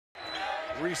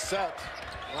reset.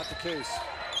 Not the case.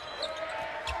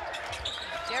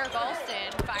 Derek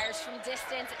Alston fires from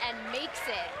distance and makes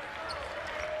it.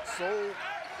 So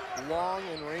long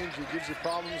in range, he gives you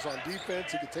problems on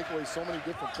defense. He can take away so many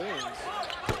different things.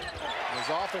 And his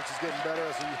offense is getting better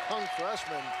as a young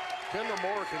freshman. Kendall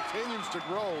Moore continues to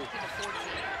grow.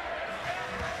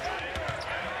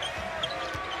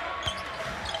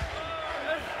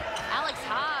 Alex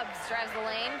Hobbs drives the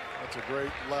lane. That's a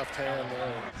great left hand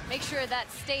there. Make sure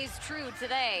that stays true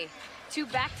today. 2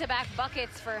 back-to-back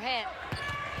buckets for him.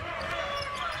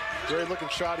 Great looking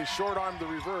shot. He short-armed the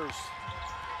reverse.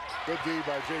 Good D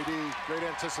by JD. Great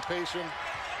anticipation.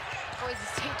 Boise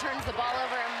State turns the ball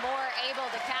over and Moore able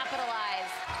to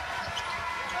capitalize.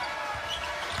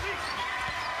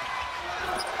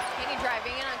 Kenny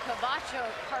driving in on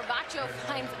Carvacho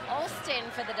finds Alston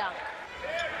for the dunk.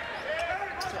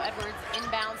 So Edwards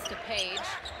inbounds to Page.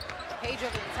 Page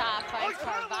over the top finds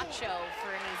Carvacho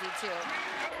for an easy 2.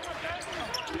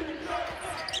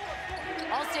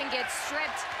 Alston gets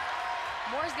stripped.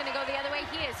 Moore's gonna go the other way.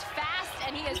 He is fast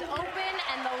and he is open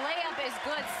and the layup is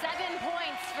good. 7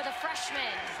 points for the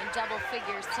freshman in double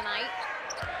figures tonight.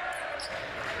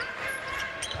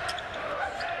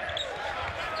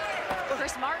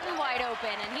 Chris Martin wide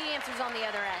open and he answers on the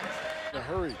other end. In a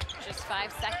hurry. Just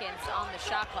 5 seconds on the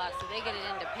shot clock, so they get it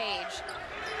into Page.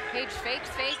 Page fakes,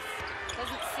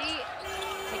 doesn't see,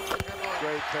 takes the dribble.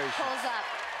 Great patience. Pulls up.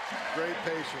 Great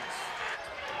patience.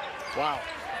 Wow,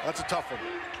 that's a tough one.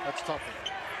 That's a tough one.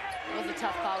 It was a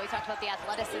tough call. We talked about the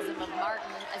athleticism of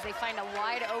Martin as they find a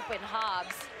wide open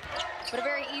Hobbs. But a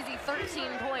very easy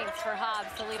 13 points for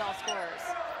Hobbs to lead all scorers.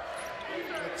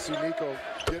 Let's see Nico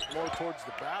get more towards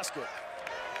the basket.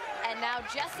 And now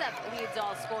Jessup leads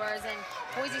all scorers, and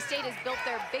Boise State has built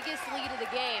their biggest lead of the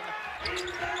game.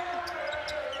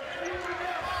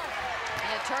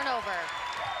 And a turnover.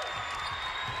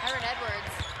 Aaron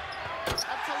Edwards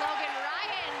up to Logan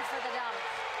Ryan for the dunk.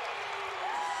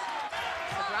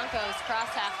 The Broncos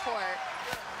cross half court.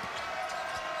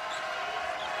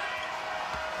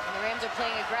 And the Rams are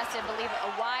playing aggressive, believe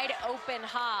a wide open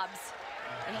Hobbs.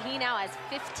 And he now has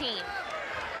 15.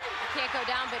 Can't go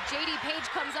down, but JD Page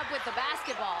comes up with the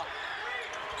basketball.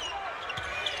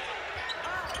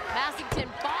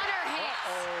 Massington Bonner hits.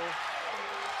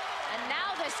 And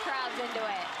now this crowd's into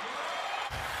it.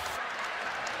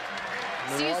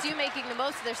 CSU making the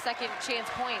most of their second chance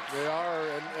points. They are,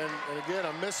 and again,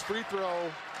 a missed free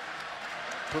throw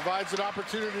provides an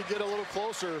opportunity to get a little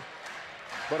closer.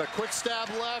 But a quick stab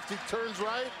left, he turns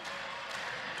right.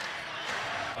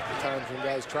 Times when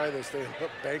guys try this, they end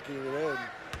up banking it in.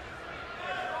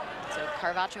 So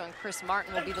Carvacho and Chris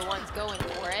Martin will be the ones going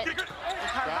for it. And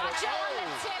Carvacho on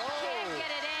the tip, can't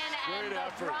get it in, and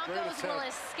the Broncos will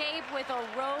escape with a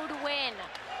road win.